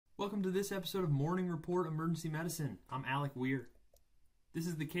Welcome to this episode of Morning Report Emergency Medicine. I'm Alec Weir. This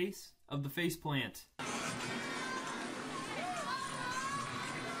is the case of the faceplant.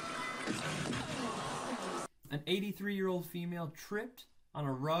 An 83-year-old female tripped on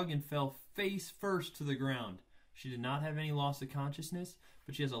a rug and fell face first to the ground. She did not have any loss of consciousness,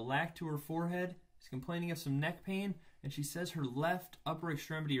 but she has a lac to her forehead, is complaining of some neck pain, and she says her left upper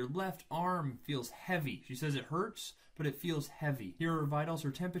extremity, her left arm feels heavy. She says it hurts, but it feels heavy. Here are her vitals. Her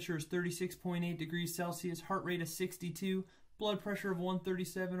temperature is 36.8 degrees Celsius, heart rate of 62, blood pressure of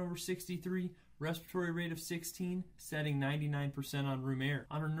 137/63, respiratory rate of 16, setting 99% on room air.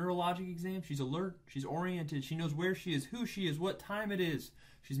 On her neurologic exam, she's alert, she's oriented, she knows where she is, who she is, what time it is.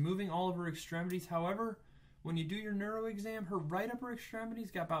 She's moving all of her extremities. However, when you do your neuro exam, her right upper extremity's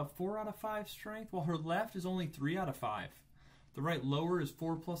got about 4 out of 5 strength, while her left is only 3 out of 5. The right lower is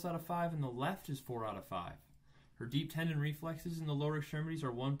 4+ out of 5, and the left is 4 out of 5. Her deep tendon reflexes in the lower extremities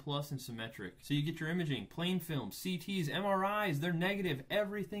are 1+ and symmetric. So you get your imaging, plain film, CTs, MRIs, they're negative.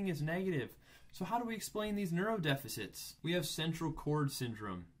 Everything is negative. So how do we explain these neuro deficits? We have central cord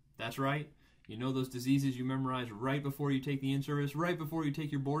syndrome. That's right. You know those diseases you memorize right before you take the in-service, right before you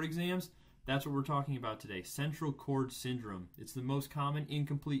take your board exams? That's what we're talking about today, central cord syndrome. It's the most common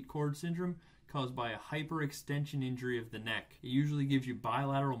incomplete cord syndrome caused by a hyperextension injury of the neck. It usually gives you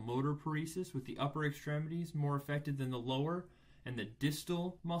bilateral motor paresis, with the upper extremities more affected than the lower, and the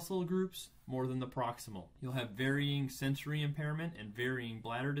distal muscle groups more than the proximal. You'll have varying sensory impairment and varying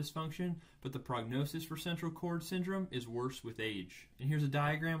bladder dysfunction, but the prognosis for central cord syndrome is worse with age. And here's a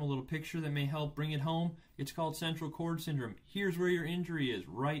diagram, a little picture that may help bring it home. It's called central cord syndrome. Here's where your injury is,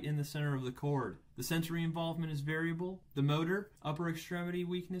 right in the center of the cord. The sensory involvement is variable. The motor, upper extremity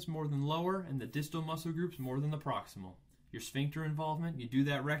weakness more than lower, and the distal muscle groups more than the proximal. Your sphincter involvement, you do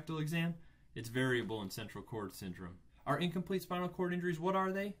that rectal exam, it's variable in central cord syndrome. Our incomplete spinal cord injuries, what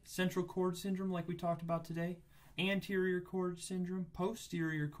are they? Central cord syndrome, like we talked about today, anterior cord syndrome,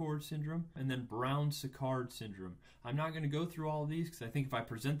 posterior cord syndrome, and then Brown-Séquard syndrome. I'm not going to go through all of these because I think if I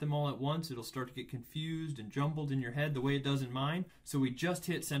present them all at once, it'll start to get confused and jumbled in your head the way it does in mine. So we just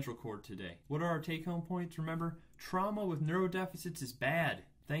hit central cord today. What are our take-home points? Remember, trauma with neurodeficits is bad.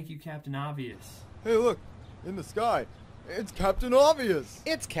 Thank you, Captain Obvious. Hey, look, in the sky. It's Captain Obvious!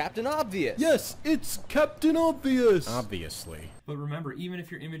 It's Captain Obvious! Yes, it's Captain Obvious! Obviously. But remember, even if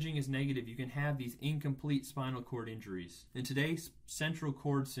your imaging is negative, you can have these incomplete spinal cord injuries. And today's central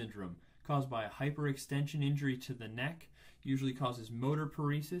cord syndrome, caused by a hyperextension injury to the neck, usually causes motor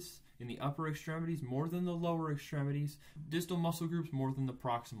paresis in the upper extremities more than the lower extremities, distal muscle groups more than the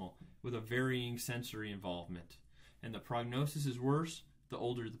proximal, with a varying sensory involvement. And the prognosis is worse the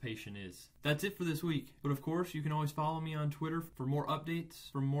older the patient is. That's it for this week. But of course, you can always follow me on Twitter for more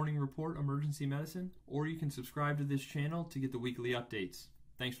updates from Morning Report Emergency Medicine, or you can subscribe to this channel to get the weekly updates.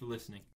 Thanks for listening.